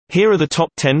Here are the top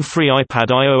 10 free iPad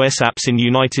iOS apps in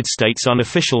United States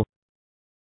unofficial.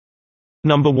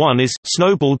 Number 1 is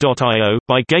Snowball.io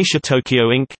by Geisha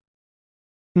Tokyo Inc.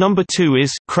 Number 2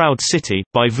 is Crowd City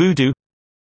by Voodoo.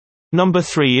 Number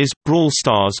 3 is Brawl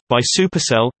Stars by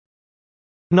Supercell.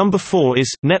 Number 4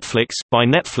 is Netflix by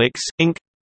Netflix Inc.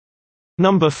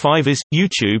 Number 5 is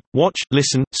YouTube, Watch,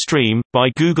 Listen, Stream by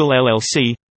Google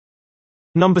LLC.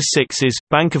 Number 6 is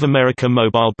Bank of America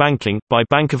Mobile Banking by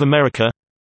Bank of America.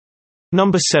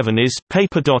 Number 7 is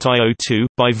Paper.io 2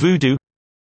 by Voodoo.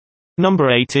 Number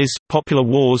 8 is Popular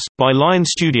Wars by Lion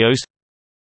Studios.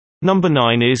 Number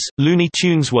 9 is Looney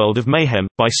Tunes World of Mayhem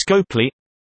by Scopely.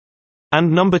 And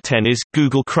number 10 is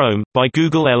Google Chrome by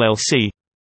Google LLC.